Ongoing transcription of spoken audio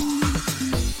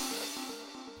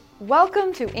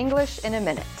Welcome to English in a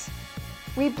Minute.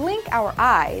 We blink our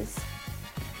eyes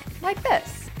like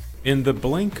this. In the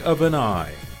blink of an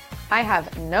eye. I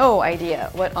have no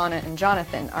idea what Anna and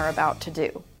Jonathan are about to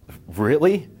do.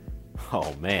 Really?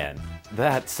 Oh man,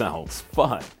 that sounds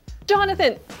fun.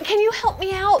 Jonathan, can you help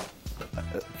me out?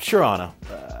 Sure, Anna.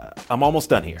 I'm almost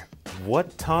done here.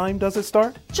 What time does it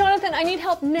start? Jonathan, I need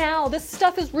help now. This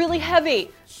stuff is really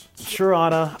heavy. Sure,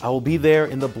 Anna. I will be there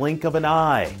in the blink of an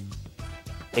eye.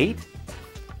 8?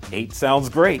 8 sounds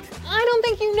great. I don't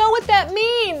think you know what that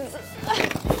means.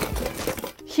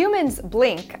 Humans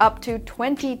blink up to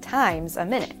 20 times a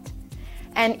minute,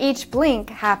 and each blink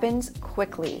happens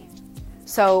quickly.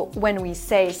 So when we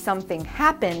say something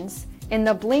happens in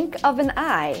the blink of an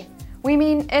eye, we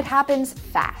mean it happens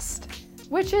fast,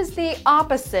 which is the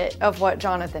opposite of what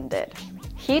Jonathan did.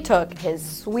 He took his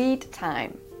sweet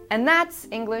time. And that's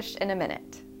English in a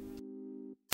Minute.